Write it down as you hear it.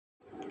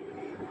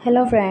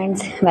Hello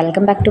friends,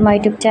 welcome back to my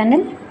YouTube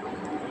channel.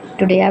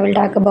 Today I will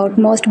talk about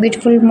most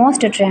beautiful,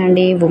 most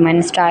trendy,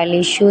 women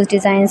stylish shoes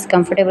designs,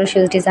 comfortable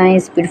shoes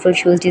designs, beautiful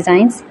shoes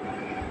designs,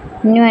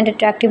 new and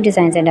attractive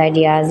designs and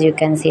ideas you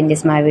can see in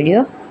this my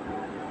video.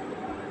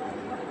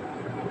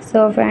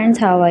 So friends,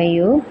 how are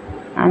you?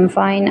 I'm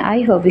fine.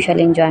 I hope you shall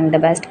enjoying the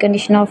best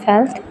condition of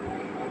health.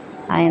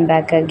 I am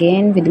back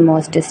again with the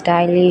most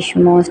stylish,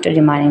 most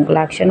demanding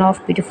collection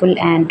of beautiful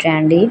and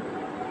trendy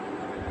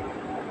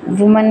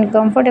women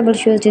comfortable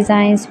shoes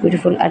designs,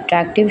 beautiful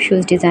attractive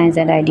shoes designs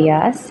and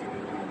ideas.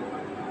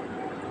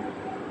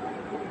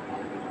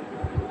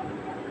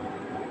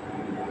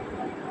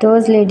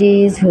 Those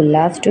ladies who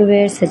love to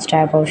wear such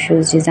type of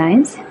shoes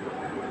designs.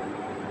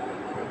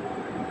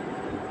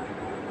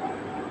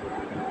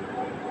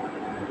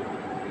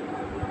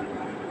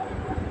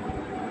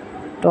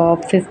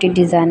 Top 50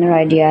 designer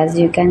ideas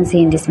you can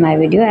see in this my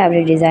video.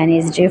 Every design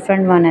is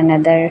different one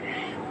another,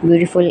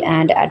 beautiful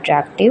and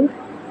attractive.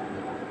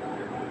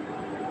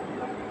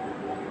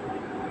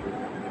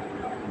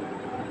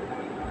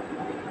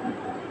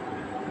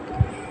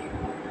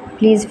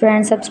 Please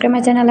friends, subscribe my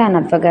channel and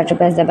not forget to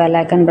press the bell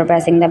icon. By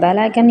pressing the bell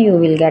icon you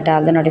will get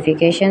all the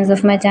notifications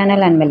of my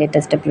channel and my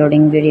latest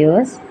uploading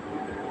videos.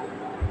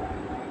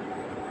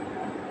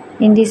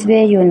 In this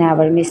way you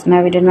never miss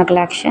my video in my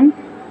collection.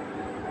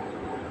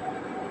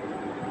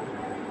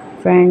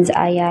 Friends,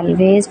 I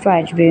always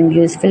try to bring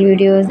useful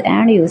videos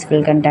and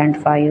useful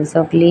content for you,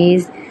 so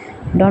please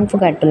don't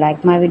forget to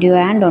like my video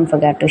and don't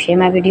forget to share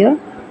my video.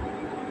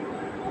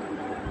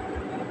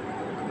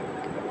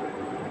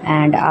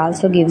 And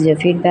also gives your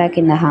feedback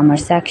in the hammer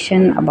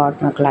section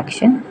about my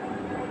collection.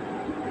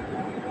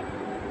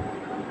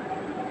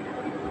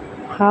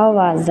 How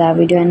was the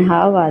video and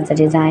how was the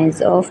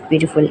designs of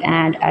beautiful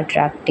and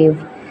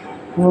attractive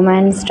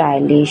women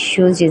stylish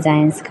shoes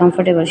designs,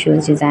 comfortable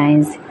shoes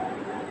designs,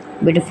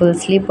 beautiful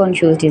slip-on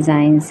shoes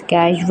designs,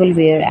 casual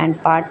wear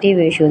and party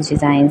wear shoes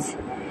designs.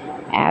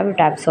 Every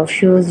types of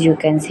shoes you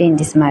can see in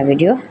this my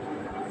video.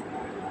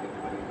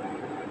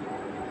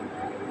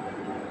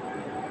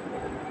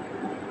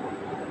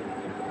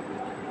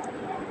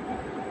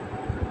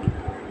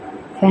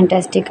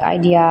 Fantastic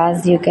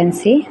ideas you can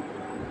see.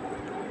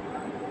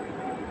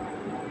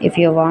 If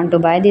you want to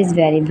buy this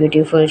very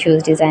beautiful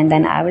shoes design,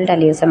 then I will tell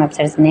you some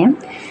websites name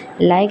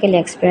like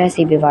AliExpress,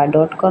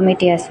 eBay.com,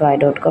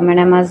 ETSY.com and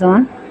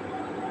Amazon.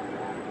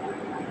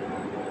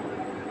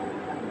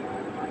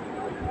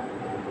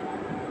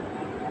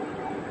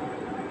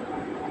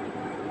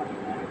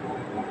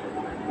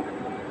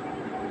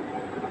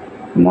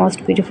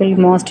 Most beautiful,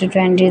 most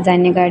trendy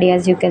designing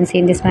ideas you can see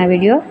in this my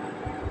video.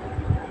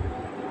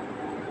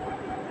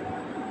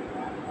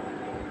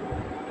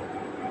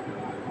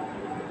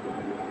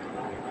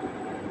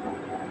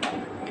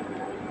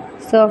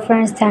 So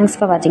friends, thanks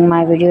for watching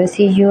my video.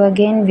 See you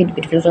again with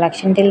beautiful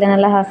collection. Till then,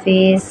 Allah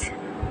Hafiz.